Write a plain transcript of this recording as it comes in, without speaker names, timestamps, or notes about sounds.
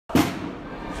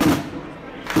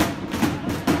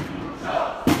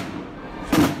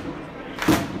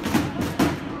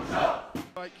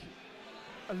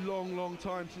a long, long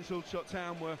time since Aldershot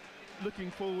Town were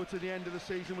looking forward to the end of the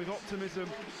season with optimism,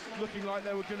 looking like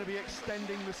they were going to be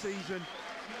extending the season,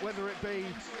 whether it be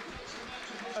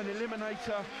an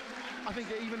eliminator. I think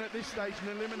even at this stage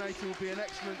an eliminator will be an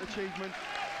excellent achievement,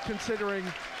 considering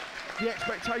the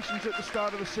expectations at the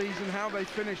start of the season, how they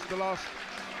finished the last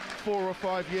 4 or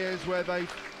 5 years, where they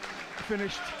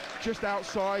finished just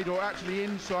outside or actually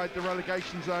inside the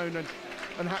relegation zone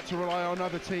and had to rely on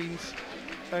other teams.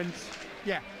 And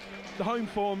yeah, the home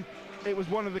form, it was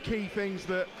one of the key things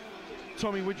that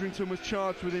Tommy Widrington was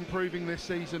charged with improving this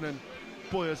season, and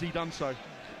boy has he done so.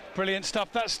 Brilliant stuff.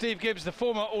 That's Steve Gibbs, the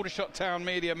former Aldershot Town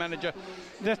media manager.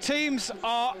 The teams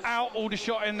are out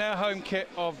Aldershot in their home kit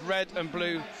of red and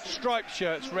blue striped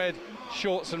shirts, red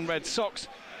shorts and red socks,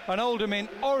 and Oldham in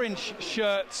orange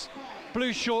shirts,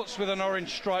 blue shorts with an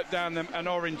orange stripe down them, and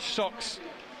orange socks.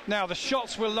 Now the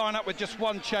shots will line up with just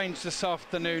one change this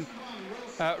afternoon.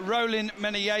 Roland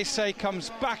Meneyese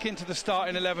comes back into the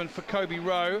starting 11 for Kobe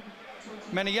Rowe.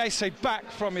 Meneyese back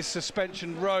from his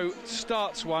suspension. Rowe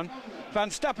starts one. Van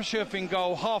Stappershoef in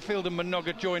goal. Harfield and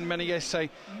Minoga join Meneyese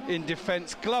in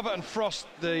defence. Glover and Frost,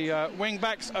 the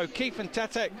wing-backs. O'Keefe and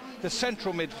Tetek, the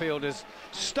central midfielders.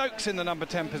 Stokes in the number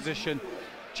 10 position.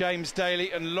 James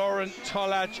Daly and Laurent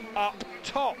Tolaj up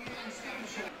top.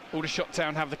 Aldershot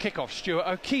Town have the kick-off. Stuart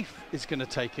O'Keefe is going to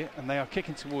take it, and they are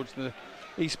kicking towards the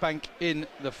East Bank in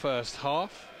the first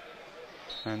half.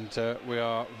 And we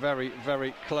are very,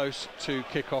 very close to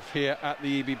kick-off here at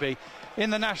the EBB. In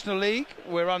the National League,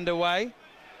 we're underway.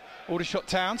 Aldershot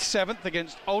Town 7th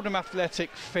against Oldham Athletic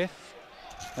 5th.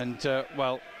 And,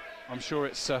 well, I'm sure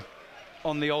it's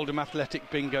on the Oldham Athletic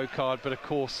bingo card, but of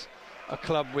course a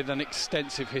club with an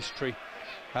extensive history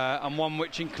and one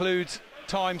which includes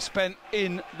time spent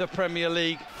in the Premier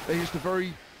League. They're just a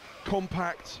very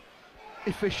compact,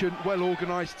 efficient,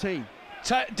 well-organised team.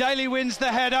 Daly wins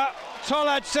the header.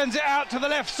 Tolaj sends it out to the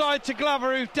left side to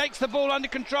Glover, who takes the ball under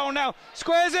control now.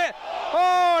 Squares it.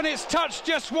 Oh, and it's touched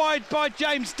just wide by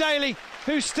James Daly,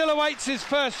 who still awaits his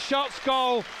first shots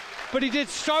goal. But he did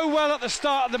so well at the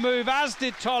start of the move, as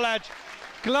did Tolaj.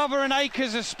 Glover and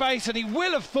acres of space, and he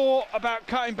will have thought about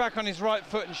cutting back on his right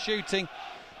foot and shooting.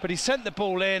 But he sent the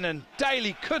ball in, and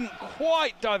Daly couldn't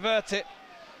quite divert it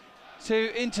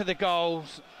into the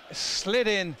goals. Slid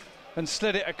in and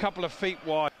slid it a couple of feet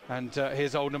wide. And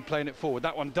here's Oldham playing it forward.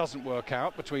 That one doesn't work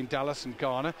out between Dallas and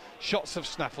Garner. Shots have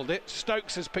snaffled it.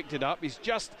 Stokes has picked it up. He's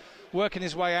just working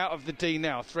his way out of the D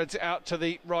now. Threads it out to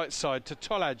the right side to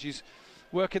Tolaj. He's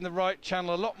working the right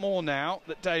channel a lot more now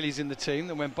that Daly's in the team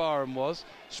than when Barham was.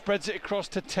 Spreads it across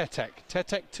to Tetek.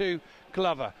 Tetek to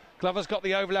Glover. Glover's got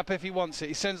the overlap if he wants it.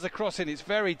 He sends the cross in. It's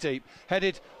very deep.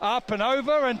 Headed up and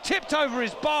over and tipped over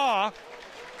his bar.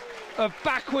 A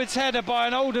backwards header by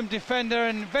an Oldham defender,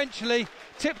 and eventually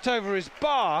tipped over his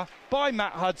bar by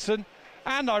Matt Hudson.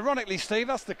 And ironically, Steve,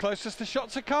 that's the closest the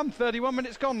shots have come. 31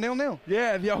 minutes gone, 0-0.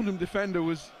 Yeah, the Oldham defender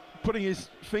was putting his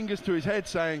fingers to his head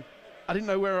saying, I didn't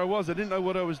know where I was, I didn't know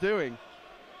what I was doing.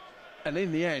 And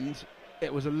in the end,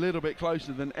 it was a little bit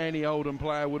closer than any Oldham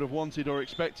player would have wanted or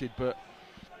expected. But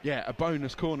yeah, a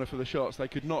bonus corner for the shots. They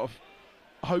could not have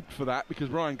hoped for that because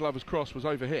Ryan Glover's cross was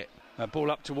overhit.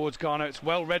 Ball up towards Garner. It's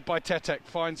well read by Tetek.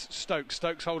 Finds Stokes.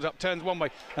 Stokes holds up, turns one way,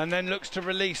 and then looks to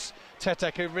release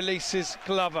Tetek, who releases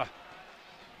Glover.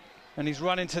 And he's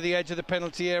run into the edge of the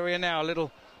penalty area now. A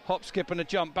little hop, skip and a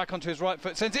jump. Back onto his right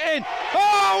foot. Sends it in.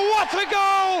 Oh, what a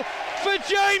goal for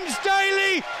James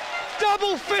Daly.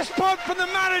 Double fist pump from the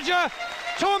manager,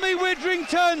 Tommy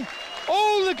Widrington.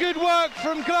 All the good work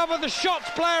from Glover, the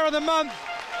shots player of the month.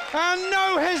 And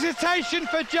no hesitation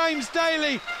for James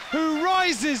Daly, who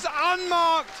rises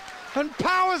unmarked and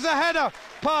powers a header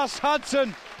past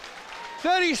Hudson.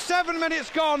 37 minutes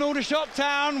gone, Aldershot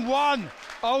Town 1,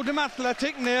 Oldham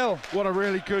Athletic 0. What a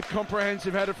really good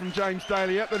comprehensive header from James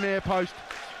Daly at the near post.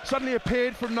 Suddenly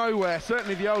appeared from nowhere.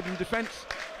 Certainly the Oldham defence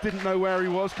didn't know where he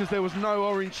was because there was no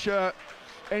orange shirt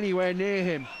anywhere near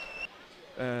him.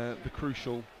 The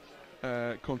crucial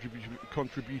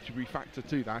contributory factor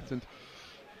to that. And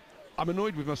I'm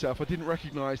annoyed with myself. I didn't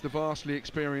recognise the vastly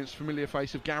experienced, familiar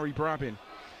face of Gary Brabin,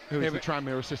 who is the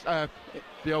Tranmere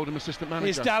the Oldham assistant manager.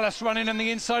 Here's Dallas running in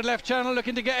the inside left channel,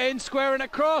 looking to get in, squaring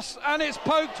across, and it's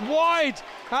poked wide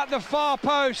at the far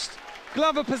post.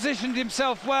 Glover positioned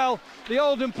himself well. The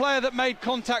Oldham player that made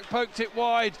contact poked it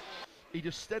wide. He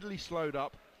just steadily slowed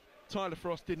up. Tyler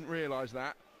Frost didn't realise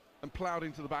that and ploughed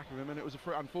into the back of him, and it was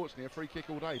unfortunately a free kick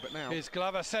all day. But now here's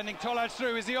Glover sending Tolaj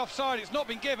through. Is he offside? It's not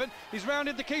been given. He's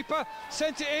rounded the keeper,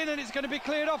 sent it in, and it's going to be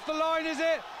cleared off the line, is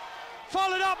it?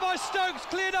 Followed up by Stokes,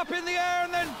 cleared up in the air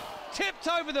and then tipped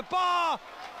over the bar.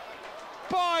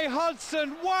 by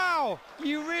Hudson. Wow,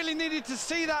 you really needed to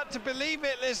see that to believe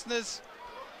it, listeners.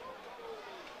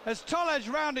 As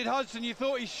Tolaj rounded Hudson, you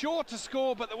thought he's sure to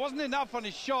score, but there wasn't enough on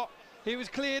his shot. He was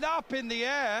cleared up in the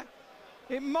air.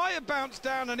 It might have bounced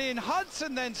down and in.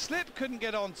 Hudson then slipped, couldn't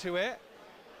get onto it.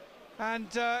 And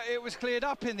it was cleared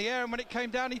up in the air, and when it came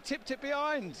down, he tipped it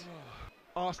behind.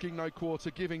 Asking no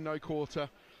quarter, giving no quarter.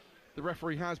 The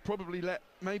referee has probably let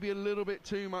maybe a little bit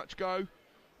too much go.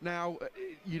 Now,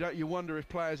 you wonder if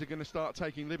players are going to start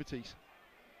taking liberties.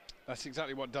 That's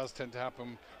exactly what does tend to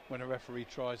happen when a referee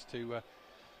tries to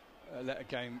let a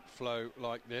game flow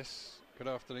like this. Good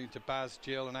afternoon to Baz,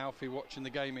 Jill and Alfie watching the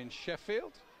game in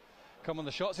Sheffield. Come on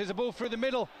the shots, here's a ball through the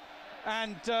middle,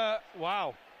 and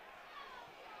wow.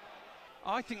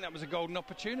 I think that was a golden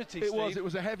opportunity, Steve. It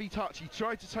was a heavy touch. He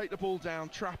tried to take the ball down,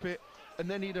 trap it, and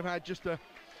then he'd have had just a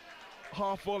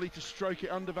half volley to stroke it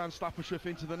under Van Stappershoef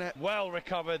into the net. Well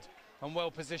recovered and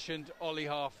well positioned, Ollie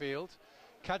Harfield.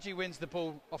 Kaji wins the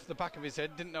ball off the back of his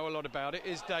head, didn't know a lot about it.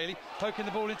 Is Daly poking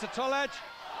the ball into Tolaj.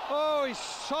 Oh, he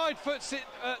side foots it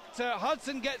at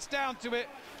Hudson, gets down to it.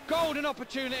 Golden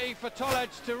opportunity for Tolaj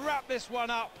to wrap this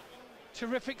one up.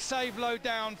 Terrific save low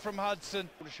down from Hudson.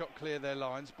 Shot clear their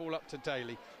lines, ball up to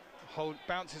Daly.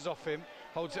 Bounces off him,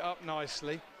 holds it up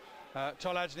nicely.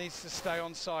 Tolaj needs to stay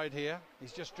on side here.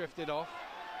 He's just drifted off.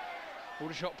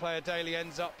 Aldershot player Daly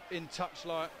ends up in touch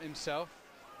line himself.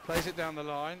 Plays it down the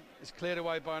line. It's cleared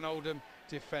away by an Oldham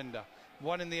defender.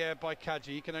 One in the air by Kaji.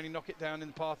 He can only knock it down in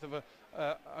the path of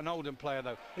an Oldham player,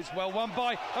 though. It's well won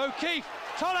by O'Keefe.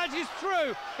 Tolaj is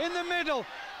through in the middle.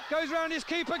 Goes round his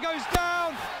keeper, goes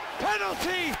down.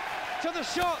 Penalty to the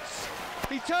shots.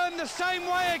 He turned the same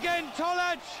way again,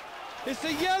 Tolaj. It's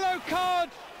a yellow card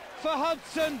for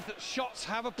Hudson. Shots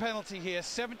have a penalty here.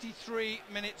 73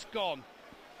 minutes gone.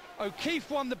 O'Keefe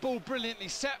won the ball brilliantly.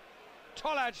 Set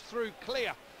Tolaj through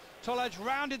clear. Tolaj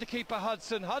rounded the keeper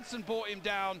Hudson. Hudson brought him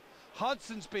down.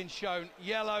 Hudson's been shown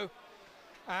yellow.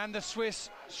 And the Swiss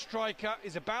striker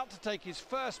is about to take his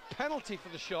first penalty for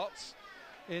the shots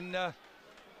in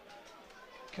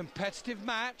competitive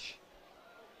match.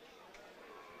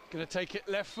 Going to take it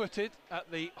left-footed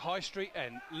at the High Street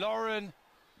end. Lauren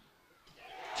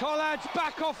Tolaj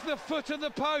back off the foot of the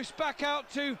post, back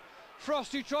out to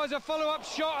Frost, who tries a follow-up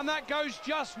shot, and that goes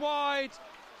just wide.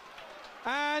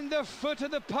 And the foot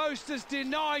of the post has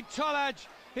denied Tolaj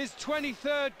his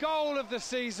 23rd goal of the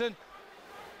season.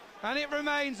 And it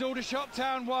remains Aldershot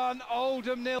Town 1,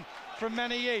 Oldham 0 from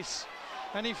Menayis.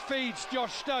 And he feeds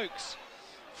Josh Stokes.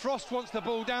 Frost wants the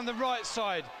ball down the right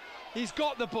side. He's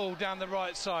got the ball down the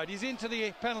right side. He's into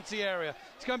the penalty area.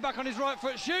 He's going back on his right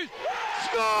foot. Shoots.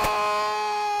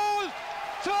 Scores!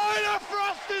 Tyler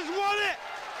Frost has won it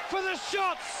for the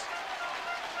shots.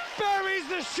 Buries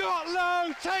the shot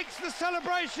low. Takes the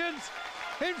celebrations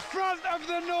in front of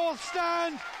the North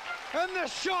Stand. And the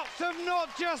shots have not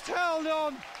just held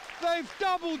on. They've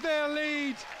doubled their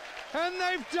lead. And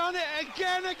they've done it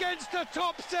again against the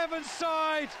top 7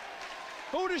 side.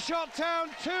 Aldershot Town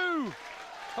 2,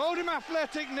 Oldham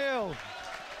Athletic 0.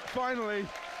 Finally,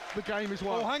 the game is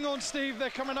won. Oh, hang on, Steve, they're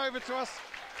coming over to us.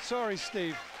 Sorry,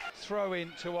 Steve. Throw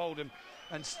in to Oldham,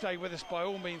 and stay with us by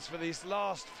all means for these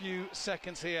last few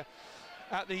seconds here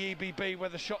at the EBB, where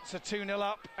the shots are 2-0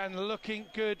 up and looking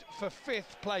good for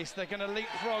 5th place. They're going to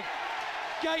leapfrog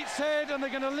Gateshead, and they're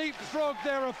going to leapfrog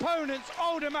their opponents,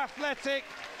 Oldham Athletic,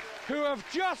 who have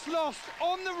just lost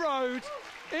on the road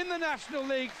in the National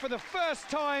League for the first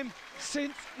time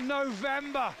since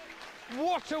November.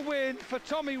 What a win for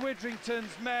Tommy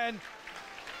Widrington's men.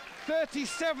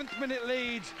 37th minute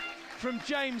lead from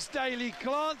James Daly,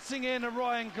 glancing in a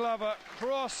Ryan Glover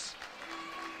cross.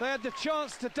 They had the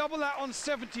chance to double that on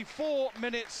 74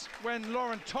 minutes when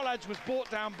Lauren Tolaj was brought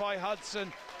down by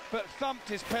Hudson, but thumped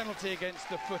his penalty against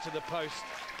the foot of the post.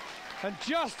 And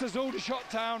just as Aldershot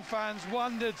Town fans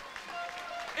wondered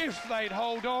if they'd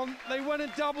hold on, they went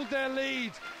and doubled their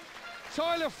lead.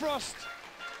 Tyler Frost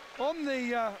on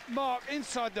the mark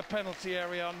inside the penalty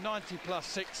area on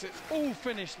 90+6. It's all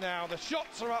finished now. The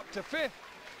shots are up to 5th.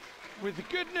 With the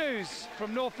good news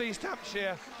from North East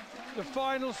Hampshire, the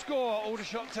final score,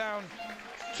 Aldershot Town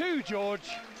 2,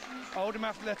 George, Oldham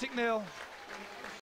Athletic 0.